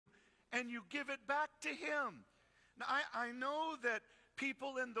and you give it back to Him. Now, I know that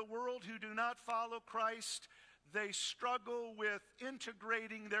people in the world who do not follow Christ, they struggle with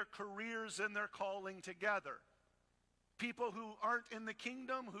integrating their careers and their calling together. People who aren't in the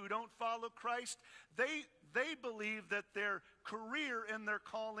kingdom, who don't follow Christ, they believe that their career and their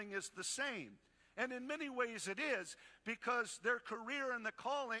calling is the same. And in many ways it is, because their career and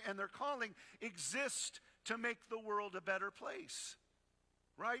their calling exist to make the world a better place.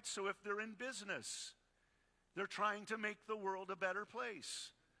 Right? So if they're in business, they're trying to make the world a better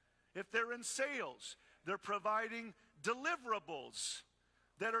place. If they're in sales, they're providing deliverables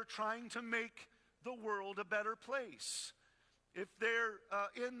that are trying to make the world a better place. If they're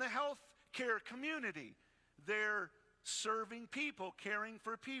in the health care community, they're serving people, caring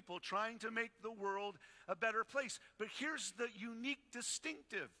for people, trying to make the world a better place. But here's the unique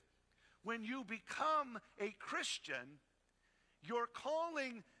distinctive. When you become a Christian, your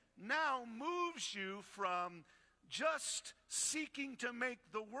calling now moves you from just seeking to make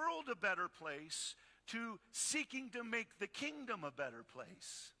the world a better place to seeking to make the kingdom a better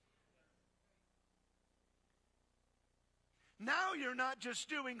place. Now you're not just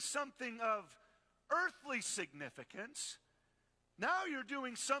doing something of earthly significance. Now you're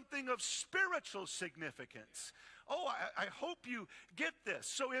doing something of spiritual significance. Oh, I hope you get this.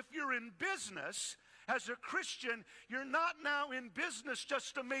 So if you're in business as a Christian, you're not now in business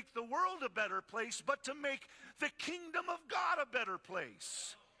just to make the world a better place, but to make the kingdom of God a better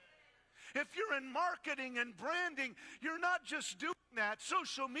place. If you're in marketing and branding, you're not just doing that,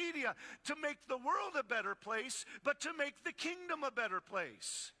 social media, to make the world a better place, but to make the kingdom a better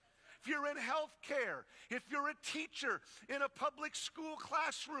place. If you're in health care, if you're a teacher in a public school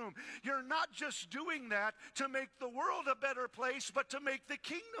classroom, you're not just doing that to make the world a better place, but to make the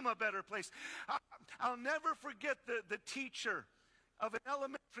kingdom a better place. I'll never forget the teacher of an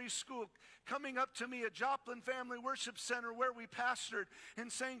elementary school coming up to me at Joplin Family Worship Center where we pastored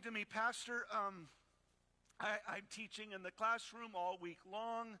and saying to me, "Pastor, I'm teaching in the classroom all week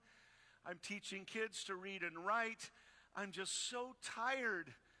long. I'm teaching kids to read and write. I'm just so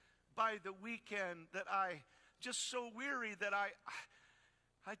tired by the weekend that just so weary that I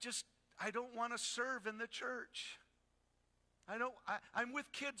don't want to serve in the church. I'm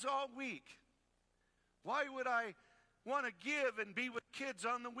with kids all week. Why would I want to give and be with kids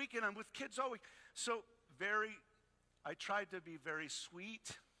on the weekend? I'm with kids all week." So I tried to be very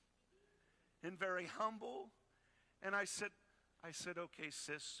sweet and very humble. And I said, "Okay,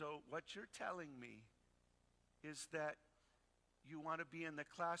 sis, so what you're telling me is that you want to be in the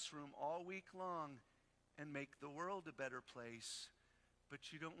classroom all week long and make the world a better place,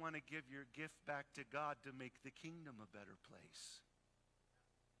 but you don't want to give your gift back to God to make the kingdom a better place."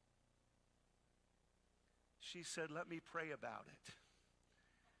 She said, "Let me pray about it."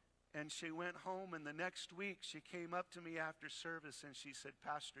 And she went home, and the next week she came up to me after service and she said,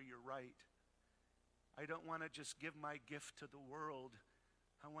 "Pastor, you're right. I don't want to just give my gift to the world.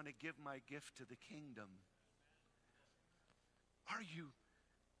 I want to give my gift to the kingdom." Are you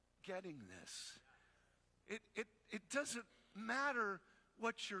getting this? It doesn't matter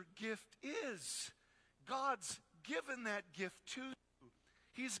what your gift is. God's given that gift to you.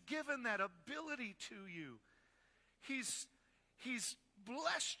 He's given that ability to you. He's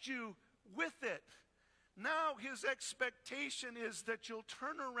blessed you with it. Now His expectation is that you'll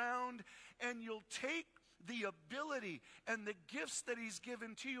turn around and you'll take the ability and the gifts that He's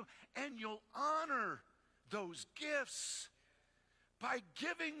given to you and you'll honor those gifts by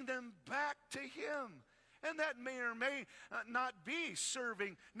giving them back to Him. And that may or may not be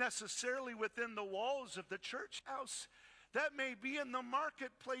serving necessarily within the walls of the church house. That may be in the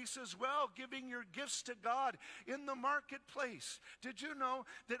marketplace as well, giving your gifts to God in the marketplace. Did you know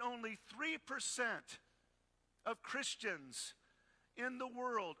that only 3% of Christians in the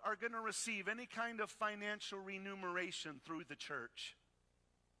world are going to receive any kind of financial remuneration through the church?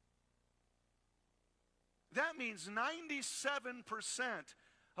 That means 97%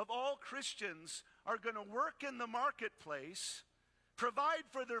 of all Christians are going to work in the marketplace, provide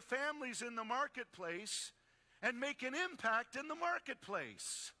for their families in the marketplace, and make an impact in the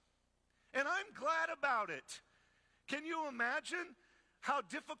marketplace. And I'm glad about it. Can you imagine how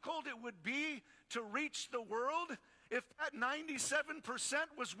difficult it would be to reach the world if that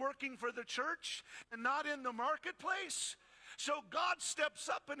 97% was working for the church and not in the marketplace? So God steps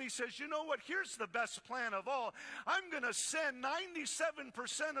up and He says, "You know what? Here's the best plan of all. I'm going to send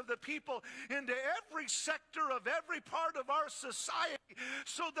 97% of the people into every sector of every part of our society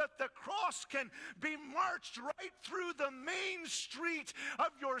so that the cross can be marched right through the main street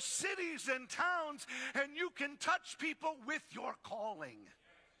of your cities and towns, and you can touch people with your calling."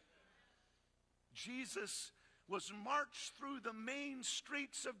 Jesus was marched through the main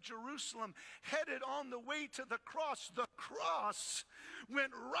streets of Jerusalem, headed on the way to the cross. The cross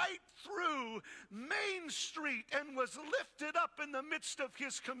went right through Main Street and was lifted up in the midst of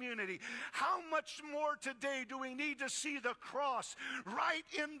his community. How much more today do we need to see the cross right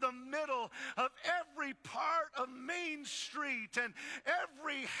in the middle of every part of Main Street and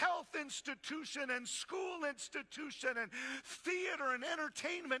every health institution and school institution and theater and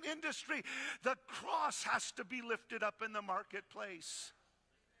entertainment industry? The cross has to be lifted up in the marketplace.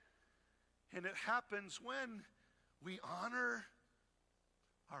 And it happens when we honor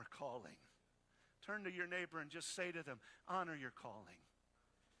our calling. Turn to your neighbor and just say to them, honor your calling.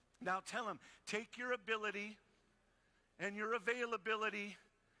 Now tell them, take your ability and your availability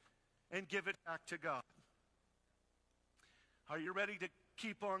and give it back to God. Are you ready to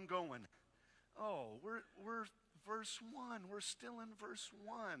keep on going? Oh, we're verse 1. We're still in verse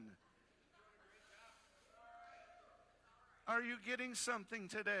 1. Are you getting something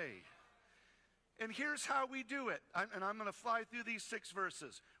today? And here's how we do it. And I'm going to fly through these 6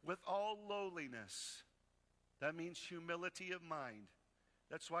 verses. With all lowliness. That means humility of mind.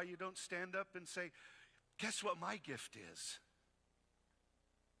 That's why you don't stand up and say, guess what my gift is?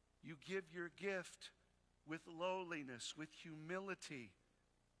 You give your gift with lowliness, with humility,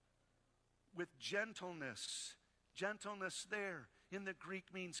 with gentleness. Gentleness there in the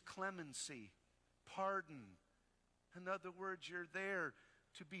Greek means clemency, pardon. In other words, you're there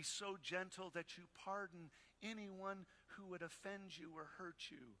to be so gentle that you pardon anyone who would offend you or hurt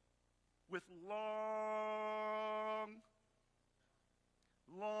you. With long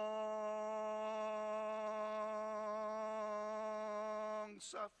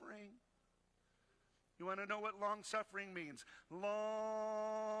suffering. You want to know what long suffering means?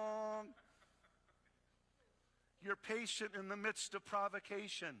 Long. You're patient in the midst of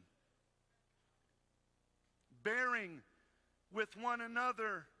provocation. Bearing with one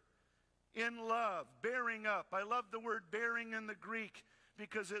another in love. Bearing up. I love the word bearing in the Greek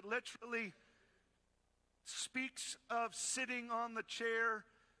because it literally speaks of sitting on the chair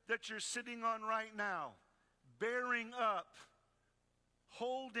that you're sitting on right now. Bearing up.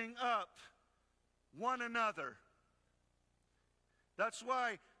 Holding up one another. That's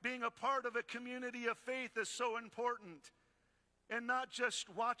why being a part of a community of faith is so important. And not just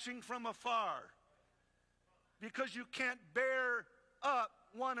watching from afar. Because you can't bear up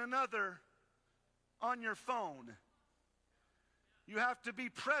one another on your phone. You have to be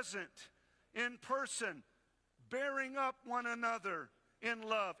present in person, bearing up one another in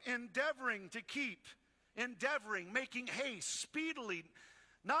love, endeavoring to keep, making haste, speedily,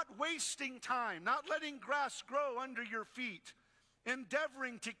 not wasting time, not letting grass grow under your feet,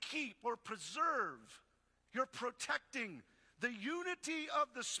 endeavoring to keep or preserve. You're protecting the unity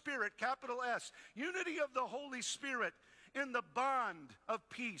of the Spirit, capital S, unity of the Holy Spirit in the bond of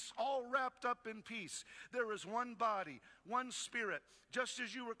peace, all wrapped up in peace. There is one body, one Spirit, just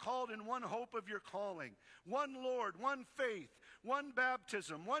as you were called in one hope of your calling, one Lord, one faith, one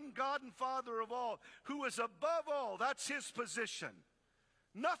baptism, one God and Father of all, who is above all. That's his position.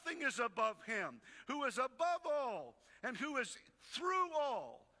 Nothing is above him, who is above all and who is through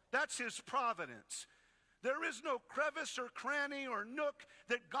all. That's his providence. There is no crevice or cranny or nook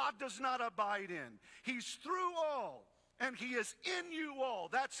that God does not abide in. He's through all, and he is in you all.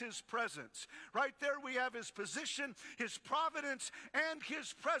 That's his presence. Right there we have his position, his providence, and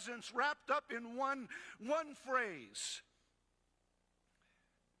his presence wrapped up in one phrase.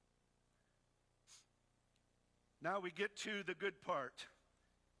 Now we get to the good part.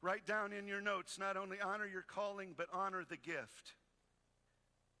 Write down in your notes, not only honor your calling, but honor the gift.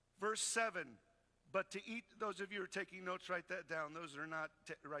 Verse 7. But to eat, those of you who are taking notes, write that down. Those that are not,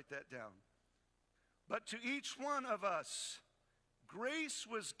 write that down. But to each one of us, grace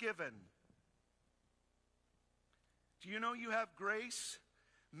was given. Do you know you have grace?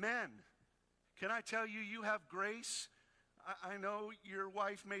 Men, can I tell you, you have grace? I know your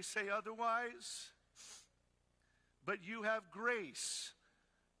wife may say otherwise, but you have grace.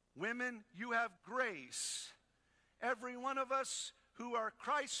 Women, you have grace. Every one of us who are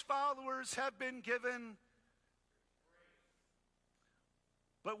Christ followers have been given.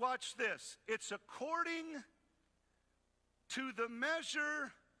 But watch this. It's according to the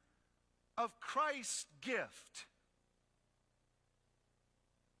measure of Christ's gift.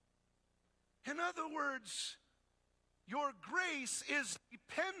 In other words, your grace is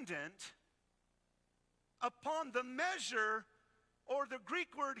dependent upon the measure, or the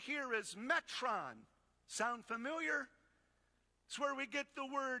Greek word here is metron. Sound familiar? It's where we get the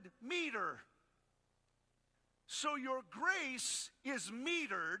word meter. So your grace is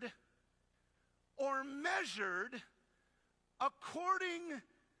metered, or measured according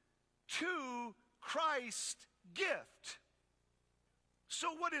to Christ's gift. So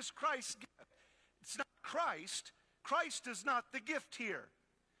what is Christ's gift? It's not Christ. Christ is not the gift here.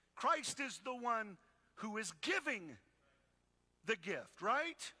 Christ is the one who is giving the gift,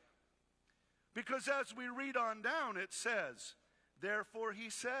 right? Because as we read on down, it says, therefore he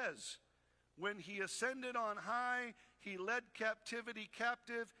says, when he ascended on high, he led captivity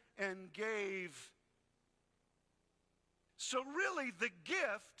captive and gave. So really the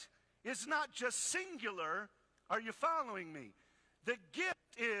gift is not just singular. Are you following me? The gift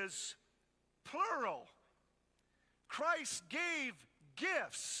is plural. Christ gave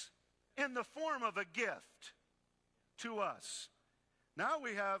gifts in the form of a gift to us. Now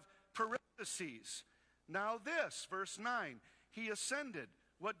we have parentheses. Now this, verse 9, he ascended.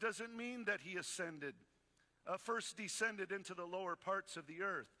 What does it mean that he ascended? First descended into the lower parts of the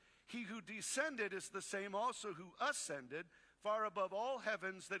earth. He who descended is the same also who ascended far above all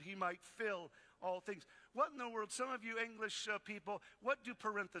heavens that he might fill all things. What in the world, some of you English people, what do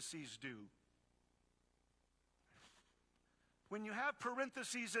parentheses do? When you have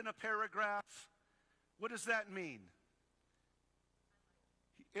parentheses in a paragraph, what does that mean?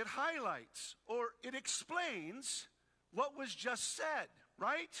 It highlights or it explains what was just said,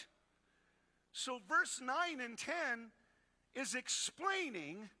 right? So verse 9 and 10 is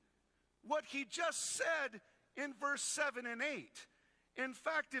explaining what he just said in verse 7 and 8. In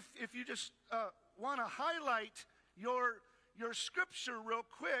fact, if you just want to highlight your scripture real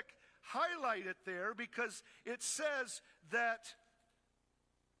quick, highlight it there, because it says that,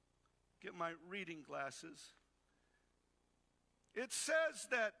 get my reading glasses. It says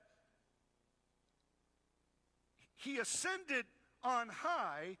that he ascended on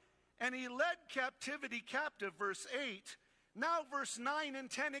high and he led captivity captive, verse 8. Now verse 9 and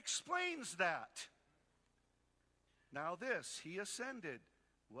 10 explains that. Now this, he ascended.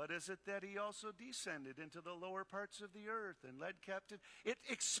 What is it that he also descended into the lower parts of the earth and led captive? It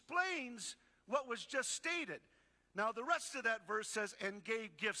explains what was just stated. Now the rest of that verse says, and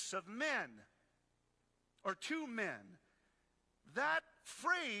gave gifts of men, or to men. That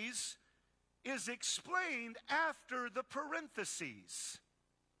phrase is explained after the parentheses.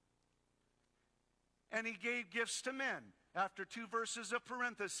 And he gave gifts to men, after 2 verses of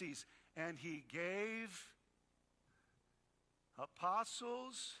parentheses. And he gave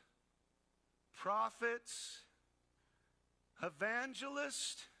apostles, prophets,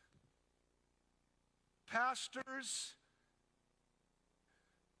 evangelists, pastors.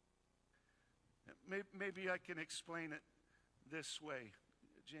 Maybe I can explain it this way.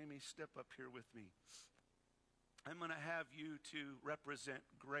 Jamie, step up here with me. I'm going to have you to represent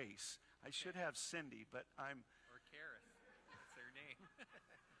Grace. I should have Cindy, but I'm... Or Kareth. That's her name.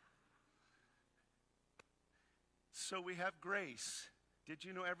 So we have Grace. Did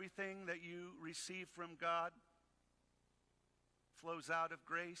you know everything that you receive from God flows out of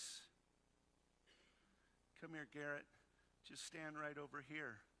grace? Come here, Garrett. Just stand right over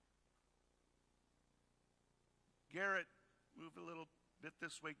here. Garrett, move a little bit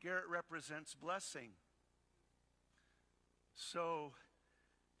this way. Garrett represents blessing. So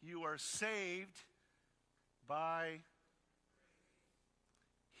you are saved by,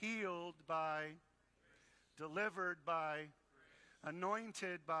 healed by, delivered by,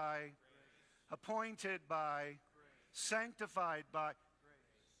 anointed by, appointed by, sanctified by.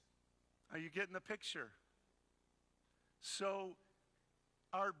 Are you getting the picture? So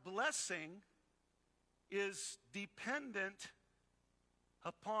our blessing is dependent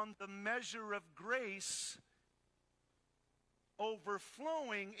upon the measure of grace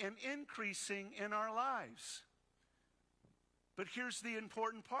overflowing and increasing in our lives. But here's the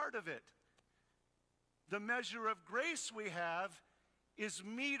important part of it. The measure of grace we have is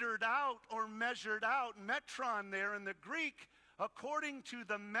metered out or measured out, metron there in the Greek, according to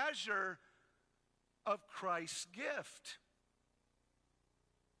the measure of Christ's gift.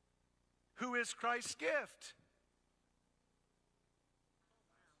 Who is Christ's gift?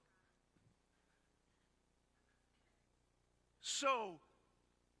 So,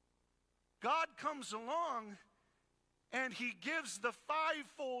 God comes along and he gives the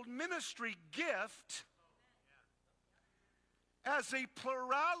fivefold ministry gift as a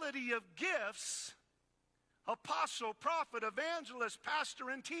plurality of gifts: apostle, prophet, evangelist,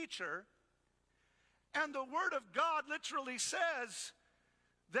 pastor, and teacher. And the Word of God literally says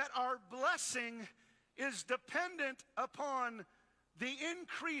that our blessing is dependent upon the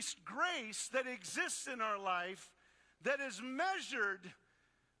increased grace that exists in our life, that is measured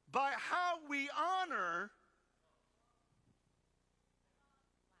by how we honor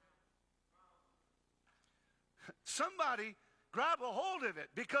Somebody grab a hold of it,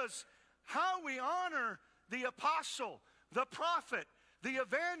 because how we honor the apostle, the prophet, the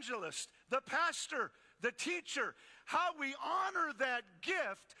evangelist, the pastor, the teacher, how we honor that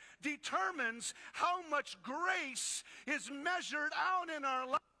gift determines how much grace is measured out in our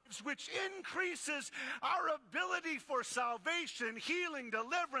lives, which increases our ability for salvation, healing,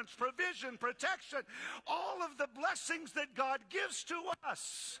 deliverance, provision, protection, all of the blessings that God gives to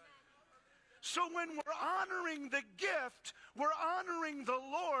us. So when we're honoring the gift, we're honoring the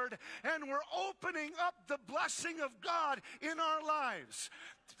Lord, and we're opening up the blessing of God in our lives.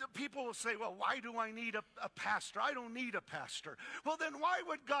 People will say, well, why do I need a pastor? I don't need a pastor. Well, then why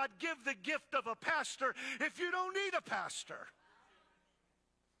would God give the gift of a pastor if you don't need a pastor?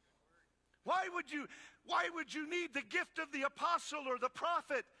 Why would you need the gift of the apostle or the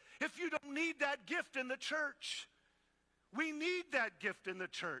prophet if you don't need that gift in the church? We need that gift in the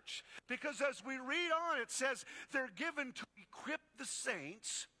church, because as we read on, it says they're given to equip the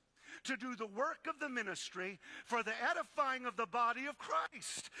saints to do the work of the ministry for the edifying of the body of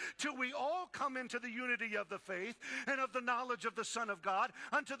Christ, till we all come into the unity of the faith and of the knowledge of the Son of God,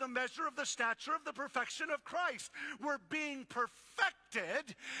 unto the measure of the stature of the perfection of Christ. We're being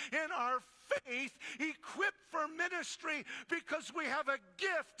perfected in our faith, equipped for ministry, because we have a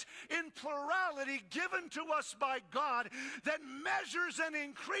gift in plurality given to us by God that measures and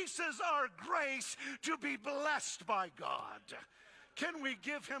increases our grace to be blessed by God. Can we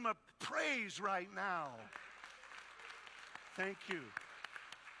give him a praise right now? Thank you.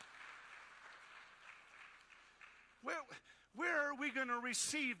 Where are we going to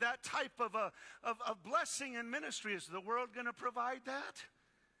receive that type of blessing in ministry? Is the world going to provide that?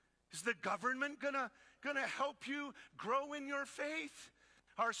 Is the government going to help you grow in your faith?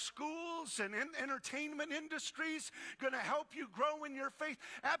 Are schools and entertainment industries going to help you grow in your faith?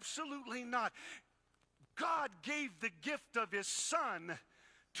 Absolutely not. God gave the gift of his Son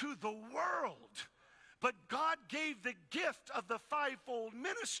to the world, but God gave the gift of the fivefold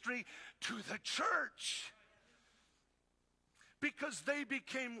ministry to the church, because they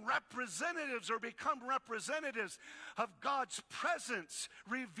became representatives, or become representatives of God's presence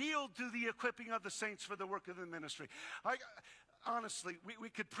revealed through the equipping of the saints for the work of the ministry. Honestly, we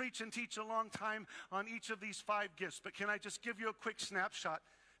could preach and teach a long time on each of these 5 gifts, but can I just give you a quick snapshot?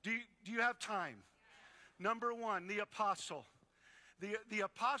 Do you have time? Number 1, the apostle. The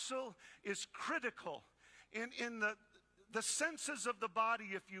apostle is critical in the senses of the body,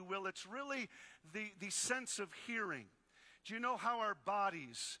 if you will. It's really the sense of hearing. Do you know how our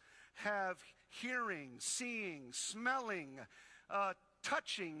bodies have hearing, seeing, smelling,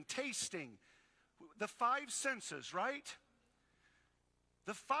 touching, tasting? The 5 senses, right?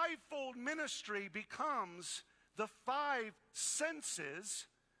 The fivefold ministry becomes the 5 senses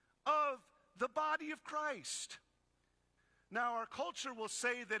of the body of Christ. Now, our culture will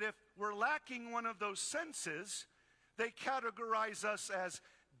say that if we're lacking one of those senses, they categorize us as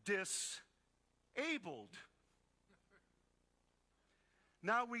disabled.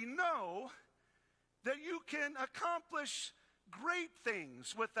 Now, we know that you can accomplish great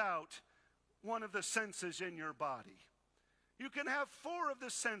things without one of the senses in your body. You can have 4 of the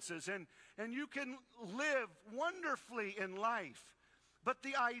senses, and you can live wonderfully in life. But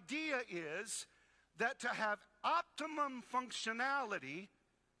the idea is that to have optimum functionality,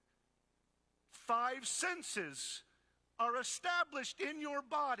 5 senses are established in your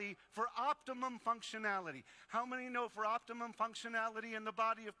body for optimum functionality. How many know for optimum functionality in the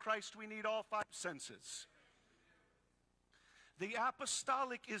body of Christ we need all 5 senses? The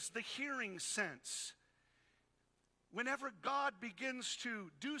apostolic is the hearing sense. Whenever God begins to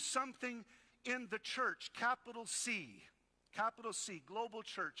do something in the church, capital C, global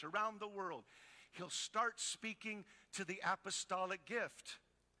church around the world, he'll start speaking to the apostolic gift.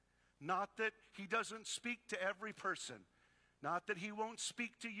 Not that he doesn't speak to every person, not that he won't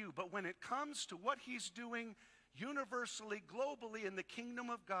speak to you, but when it comes to what he's doing universally, globally in the kingdom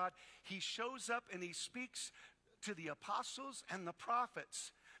of God, he shows up and he speaks to the apostles and the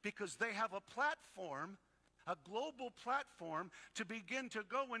prophets, because they have a platform, a global platform, to begin to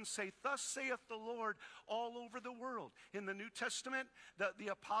go and say, thus saith the Lord, all over the world. In the New Testament,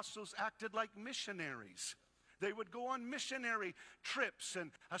 the apostles acted like missionaries. They would go on missionary trips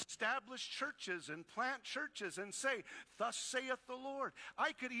and establish churches and plant churches and say, thus saith the Lord.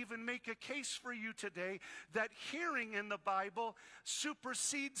 I could even make a case for you today that hearing in the Bible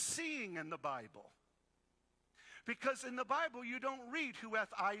supersedes seeing in the Bible. Because in the Bible, you don't read, who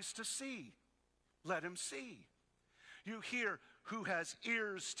hath eyes to see, let him see. You hear, who has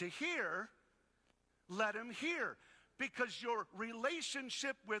ears to hear, let him hear. because your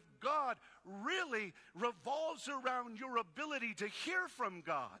relationship with God really revolves around your ability to hear from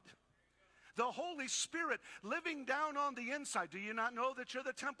God. The Holy Spirit living down on the inside. Do you not know that you're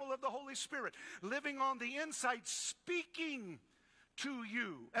the temple of the Holy Spirit? Living on the inside, speaking to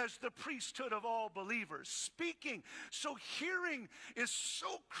you as the priesthood of all believers. Speaking. So hearing is so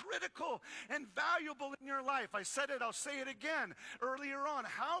critical and valuable in your life. I said it, I'll say it again earlier on.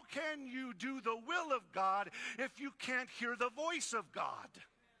 How can you do the will of God if you can't hear the voice of God?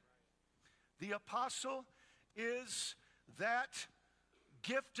 The apostle is that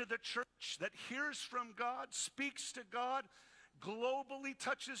gift to the church that hears from God, speaks to God, globally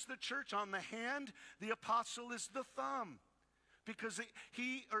touches the church. On the hand, the apostle is the thumb, because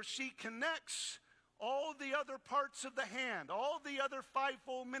he or she connects all the other parts of the hand, all the other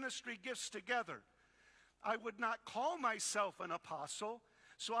fivefold ministry gifts together. I would not call myself an apostle,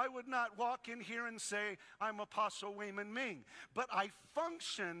 so I would not walk in here and say, I'm Apostle Wayman Ming. But I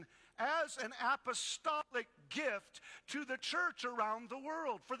function as an apostolic gift to the church around the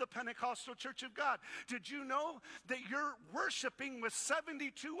world, for the Pentecostal Church of God. Did you know that you're worshiping with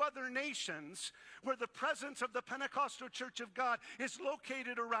 72 other nations where the presence of the Pentecostal Church of God is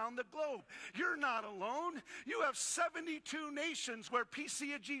located around the globe? You're not alone. You have 72 nations where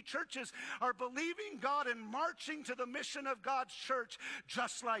PCAG churches are believing God and marching to the mission of God's church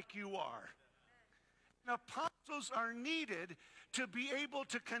just like you are. And apostles are needed to be able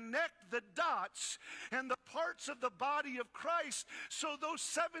to connect the dots and the parts of the body of Christ so those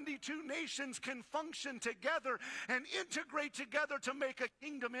 72 nations can function together and integrate together to make a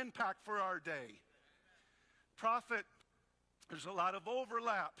kingdom impact for our day. Prophet, there's a lot of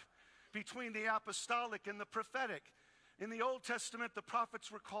overlap between the apostolic and the prophetic. In the Old Testament, the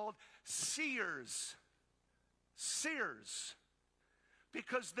prophets were called seers. Seers.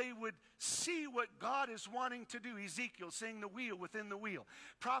 Because they would see what God is wanting to do. Ezekiel seeing the wheel within the wheel.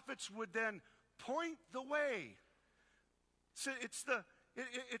 Prophets would then point the way. So it's the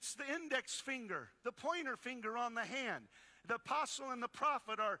index finger, the pointer finger on the hand. The apostle and the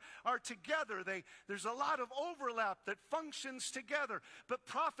prophet are together. There's a lot of overlap that functions together. But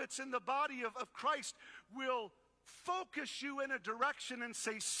prophets in the body of Christ will focus you in a direction and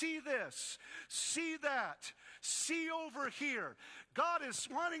say, see this, see that, see over here. God is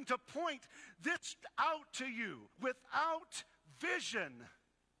wanting to point this out to you. Without vision,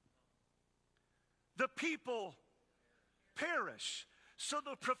 the people perish. So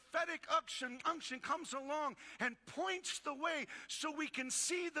the prophetic unction comes along and points the way so we can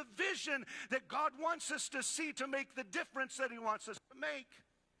see the vision that God wants us to see to make the difference that he wants us to make.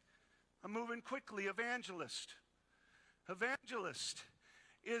 I'm moving quickly. Evangelist. Evangelist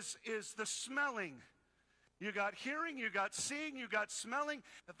is the smelling. You got hearing, you got seeing, you got smelling.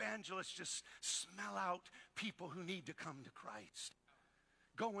 Evangelists just smell out people who need to come to Christ.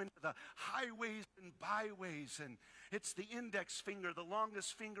 Go into the highways and byways, and it's the index finger, the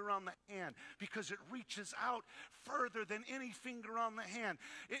longest finger on the hand, because it reaches out further than any finger on the hand.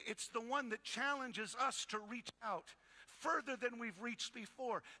 It's the one that challenges us to reach out further than we've reached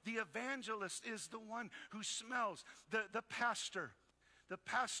before. The evangelist is the one who smells. The pastor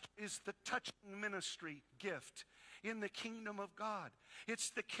is the touching ministry gift in the kingdom of God.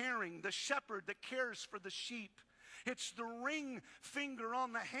 It's the caring, the shepherd that cares for the sheep. It's the ring finger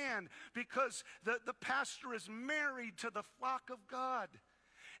on the hand because the pastor is married to the flock of God.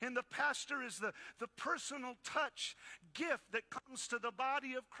 And the pastor is the personal touch gift that comes to the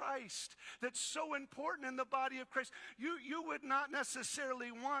body of Christ that's so important in the body of Christ. You would not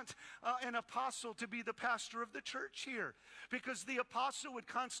necessarily want an apostle to be the pastor of the church here, because the apostle would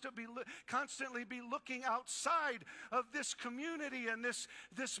constantly be looking outside of this community and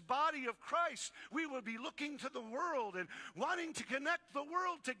this body of Christ. We would be looking to the world and wanting to connect the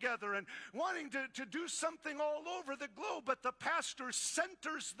world together and wanting to do something all over the globe, but the pastor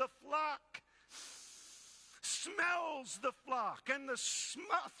centers the flock, smells the flock, and the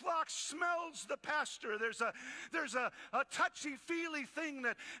flock smells the pastor. There's a touchy-feely thing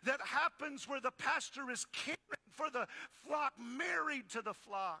that happens where the pastor is caring for the flock, married to the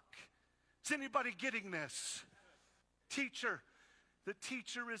flock. Is anybody getting this? Teacher. The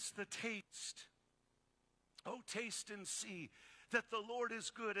teacher is the taste. Oh, taste and see that the Lord is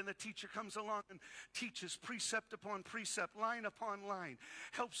good. And the teacher comes along and teaches precept upon precept, line upon line,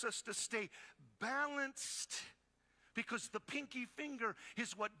 helps us to stay balanced, because the pinky finger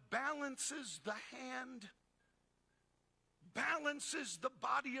is what balances the hand, balances the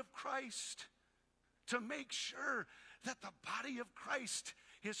body of Christ, to make sure that the body of Christ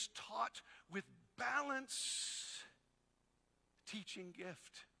is taught with balance. Teaching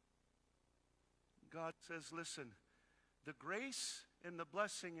gift. God says, listen, The grace and the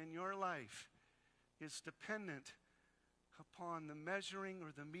blessing in your life is dependent upon the measuring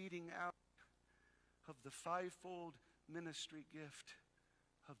or the meeting out of the fivefold ministry gift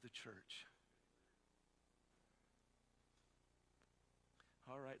of the church.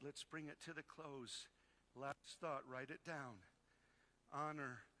 All right, let's bring it to the close. Last thought, write it down.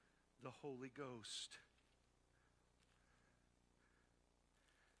 Honor the Holy Ghost.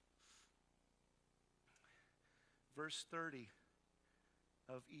 Verse 30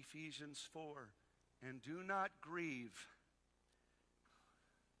 of Ephesians 4. And do not grieve.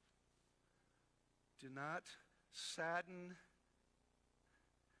 Do not sadden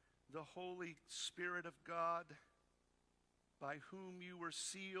the Holy Spirit of God, by whom you were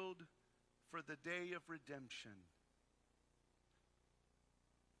sealed for the day of redemption.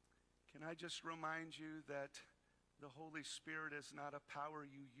 Can I just remind you that the Holy Spirit is not a power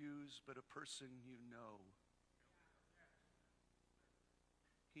you use, but a person you know.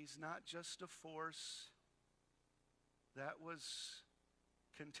 He's not just a force that was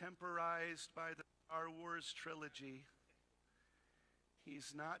contemporized by the Star Wars trilogy.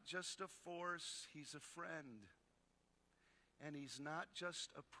 He's not just a force, he's a friend. And he's not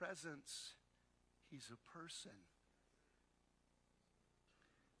just a presence, he's a person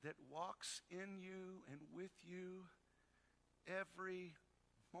that walks in you and with you every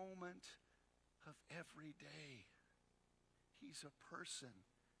moment of every day. He's a person.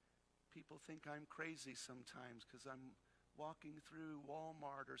 People think I'm crazy sometimes because I'm walking through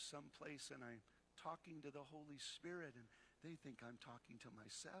Walmart or someplace and I'm talking to the Holy Spirit and they think I'm talking to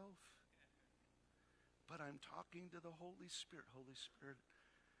myself. But I'm talking to the Holy Spirit. Holy Spirit,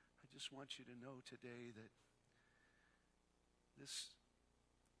 I just want you to know today that this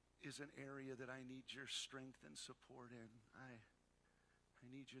is an area that I need your strength and support in. I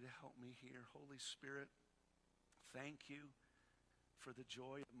need you to help me here. Holy Spirit, thank you for the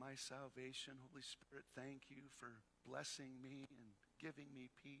joy of my salvation. Holy Spirit, thank you for blessing me and giving me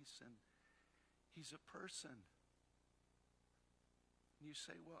peace. And he's a person. And you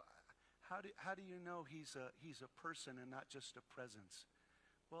say, well, how do you know he's a person and not just a presence?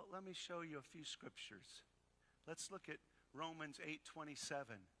 Well, let me show you a few scriptures. Let's look at Romans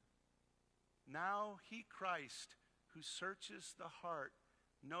 8:27. Now he, Christ, who searches the heart,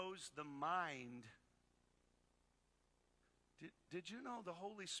 knows the mind. Did you know the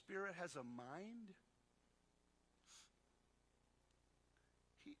Holy Spirit has a mind?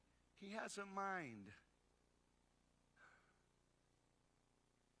 He has a mind.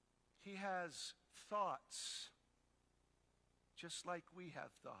 He has thoughts, just like we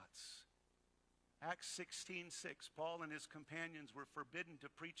have thoughts. Acts 16:6, Paul and his companions were forbidden to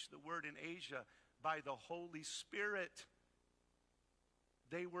preach the word in Asia by the Holy Spirit.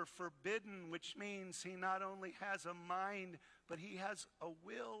 They were forbidden, which means he not only has a mind, but he has a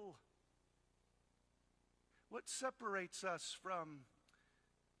will. What separates us from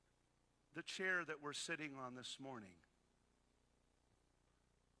the chair that we're sitting on this morning?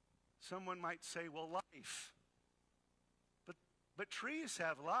 Someone might say, well, life. But trees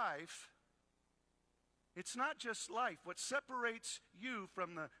have life. It's not just life. What separates you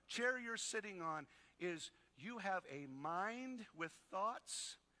from the chair you're sitting on is you have a mind with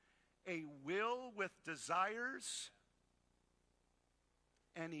thoughts, a will with desires,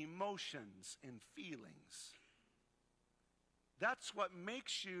 and emotions and feelings. That's what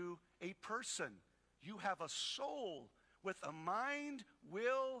makes you a person. You have a soul with a mind,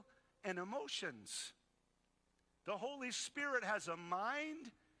 will, and emotions. The Holy Spirit has a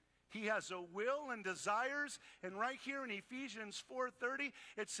mind. He has a will and desires. And right here in Ephesians 4:30,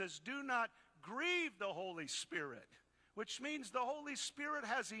 it says, do not grieve the Holy Spirit, which means the Holy Spirit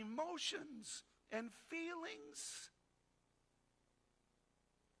has emotions and feelings.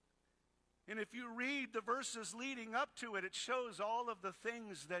 And if you read the verses leading up to it, it shows all of the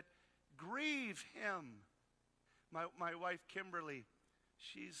things that grieve him. My wife, Kimberly,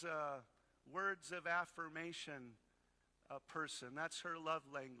 she's a words of affirmation person. That's her love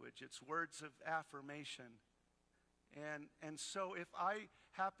language. It's words of affirmation. And so if I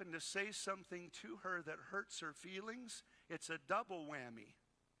happen to say something to her that hurts her feelings, it's a double whammy.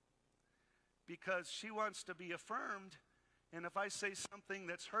 Because she wants to be affirmed, and if I say something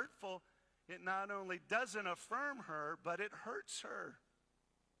that's hurtful, it not only doesn't affirm her, but it hurts her.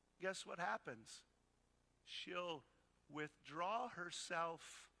 Guess what happens? She'll withdraw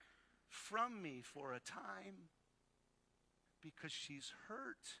herself from me for a time because she's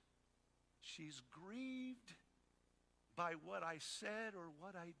hurt. She's grieved by what I said or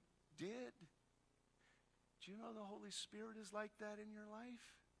what I did. Do you know the Holy Spirit is like that in your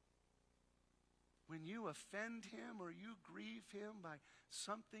life? when you offend him or you grieve him by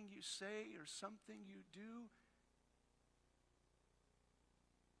something you say or something you do,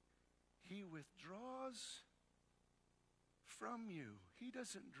 he withdraws from you. He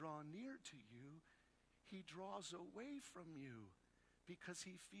doesn't draw near to you. He draws away from you because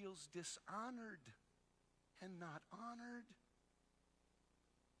he feels dishonored and not honored.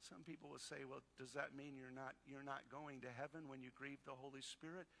 Some people will say, well, does that mean you're not going to heaven when you grieve the Holy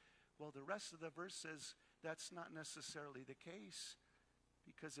Spirit? Well, the rest of the verse says that's not necessarily the case,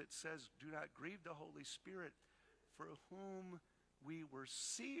 because it says, do not grieve the Holy Spirit, for whom we were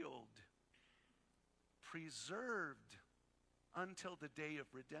sealed, preserved until the day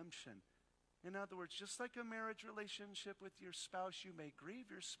of redemption. In other words, just like a marriage relationship with your spouse, you may grieve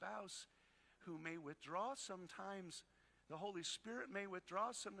your spouse who may withdraw sometimes. The Holy Spirit may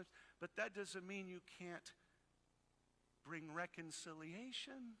withdraw sometimes, but that doesn't mean you can't bring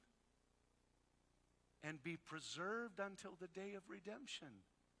reconciliation and be preserved until the day of redemption.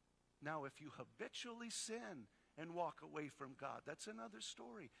 Now, if you habitually sin and walk away from God, that's another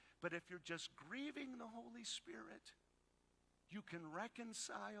story. But if you're just grieving the Holy Spirit, you can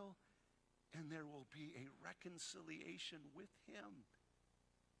reconcile, and there will be a reconciliation with him.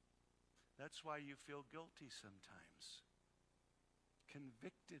 That's why you feel guilty sometimes,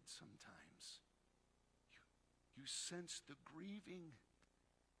 convicted sometimes. You sense the grieving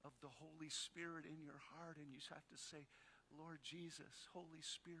of the Holy Spirit in your heart, and you have to say, Lord Jesus, Holy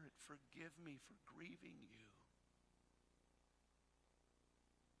Spirit, forgive me for grieving you.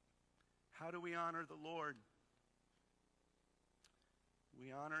 How do we honor the Lord?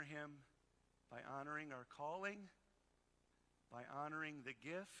 We honor him by honoring our calling, by honoring the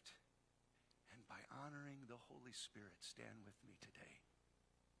gift, and by honoring the Holy Spirit. Stand with me today.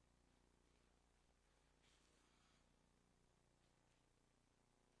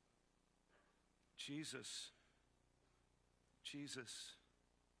 Jesus,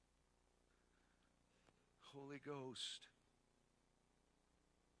 Holy Ghost.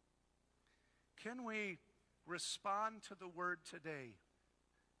 Can we respond to the word today?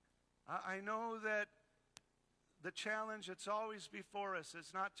 I know that the challenge that's always before us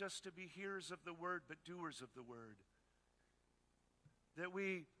is not just to be hearers of the word, but doers of the word. That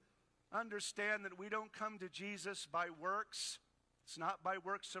we understand that we don't come to Jesus by works. It's not by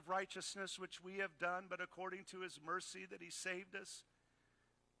works of righteousness which we have done, but according to his mercy that he saved us.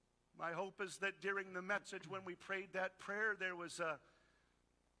 My hope is that during the message when we prayed that prayer, there was a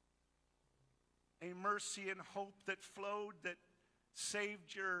mercy and hope that flowed, that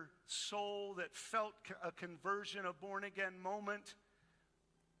saved your soul, that felt a conversion, a born-again moment.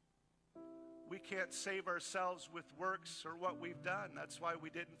 We can't save ourselves with works or what we've done. That's why we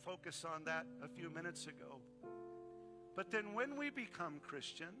didn't focus on that a few minutes ago. But then when we become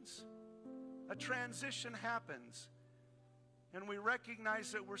Christians, a transition happens. And we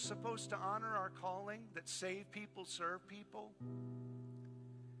recognize that we're supposed to honor our calling, that save people, serve people.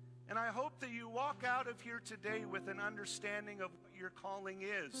 And I hope that you walk out of here today with an understanding of what your calling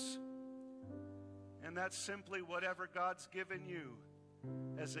is. And that's simply whatever God's given you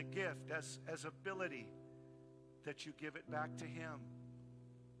as a gift, as ability, that you give it back to him.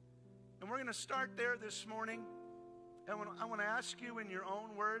 And we're going to start there this morning. And I want to ask you in your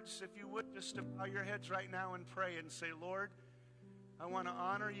own words, if you would, just to bow your heads right now and pray and say, Lord, I want to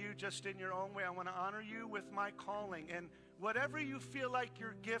honor you just in your own way. I want to honor you with my calling. And whatever you feel like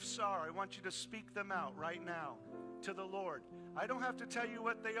your gifts are, I want you to speak them out right now to the Lord. I don't have to tell you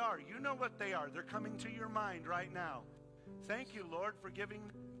what they are. You know what they are. They're coming to your mind right now. Thank you, Lord, for giving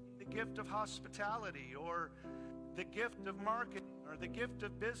the gift of hospitality, or the gift of marketing, or the gift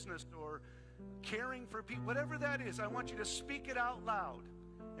of business, or caring for people. Whatever that is, I want you to speak it out loud.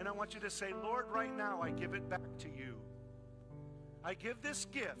 And I want you to say, Lord, right now I give it back to you. I give this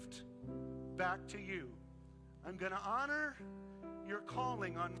gift back to you. I'm going to honor your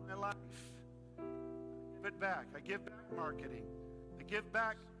calling on my life. I give it back. I give back marketing. I give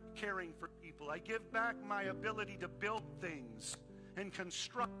back caring for people. I give back my ability to build things and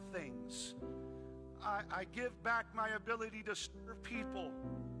construct things. I give back my ability to serve people.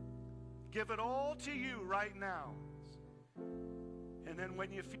 Give it all to you right now. And then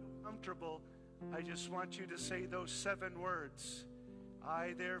when you feel comfortable, I just want you to say those 7 words.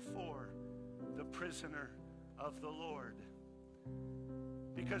 I, therefore, the prisoner of the Lord.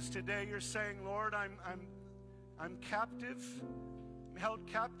 Because today you're saying, Lord, I'm captive. I'm held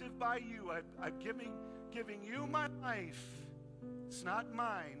captive by you. I'm giving you my life. It's not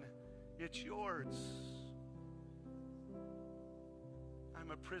mine. It's yours.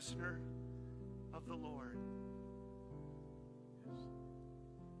 I'm a prisoner of the Lord.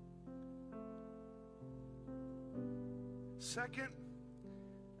 Second,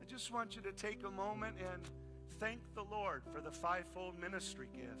 I just want you to take a moment and thank the Lord for the fivefold ministry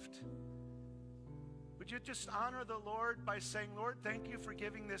gift. Would you just honor the Lord by saying, Lord, thank you for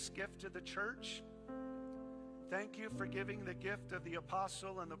giving this gift to the church. Thank you for giving the gift of the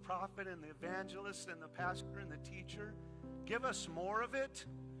apostle and the prophet and the evangelist and the pastor and the teacher. Give us more of it.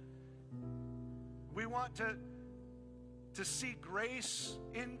 We want to see grace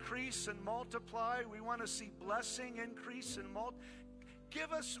increase and multiply. We want to see blessing increase and multiply.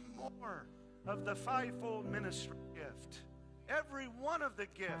 Give us more of the fivefold ministry gift. Every one of the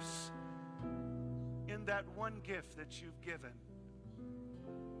gifts in that one gift that you've given.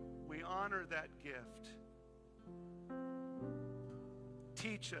 We honor that gift.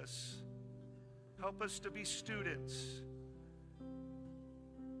 Teach us. Help us to be students.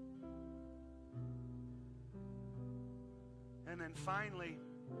 And then finally,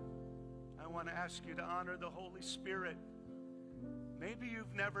 I want to ask you to honor the Holy Spirit. Maybe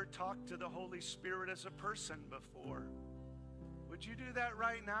you've never talked to the Holy Spirit as a person before. Would you do that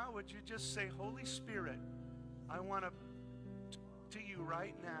right now? Would you just say, Holy Spirit, I want to talk to you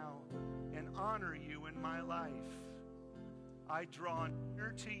right now and honor you in my life. I draw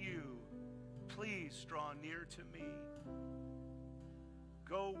near to you. Please draw near to me.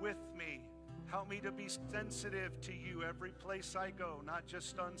 Go with me. Help me to be sensitive to you every place I go, not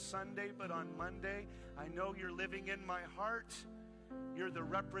just on Sunday, but on Monday. I know you're living in my heart. You're the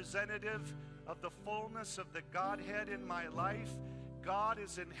representative of the fullness of the Godhead in my life. God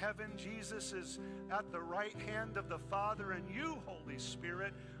is in heaven. Jesus is at the right hand of the Father. And you, Holy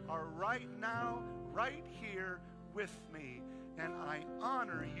Spirit, are right now, right here with me. And I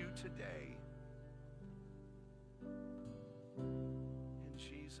honor you today. In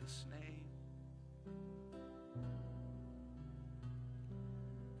Jesus' name.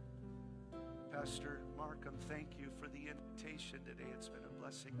 Pastor Markham, thank you for the invitation today. It's been a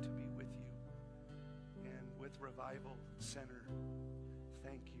blessing to be with you and with Revival Center.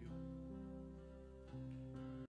 Thank you.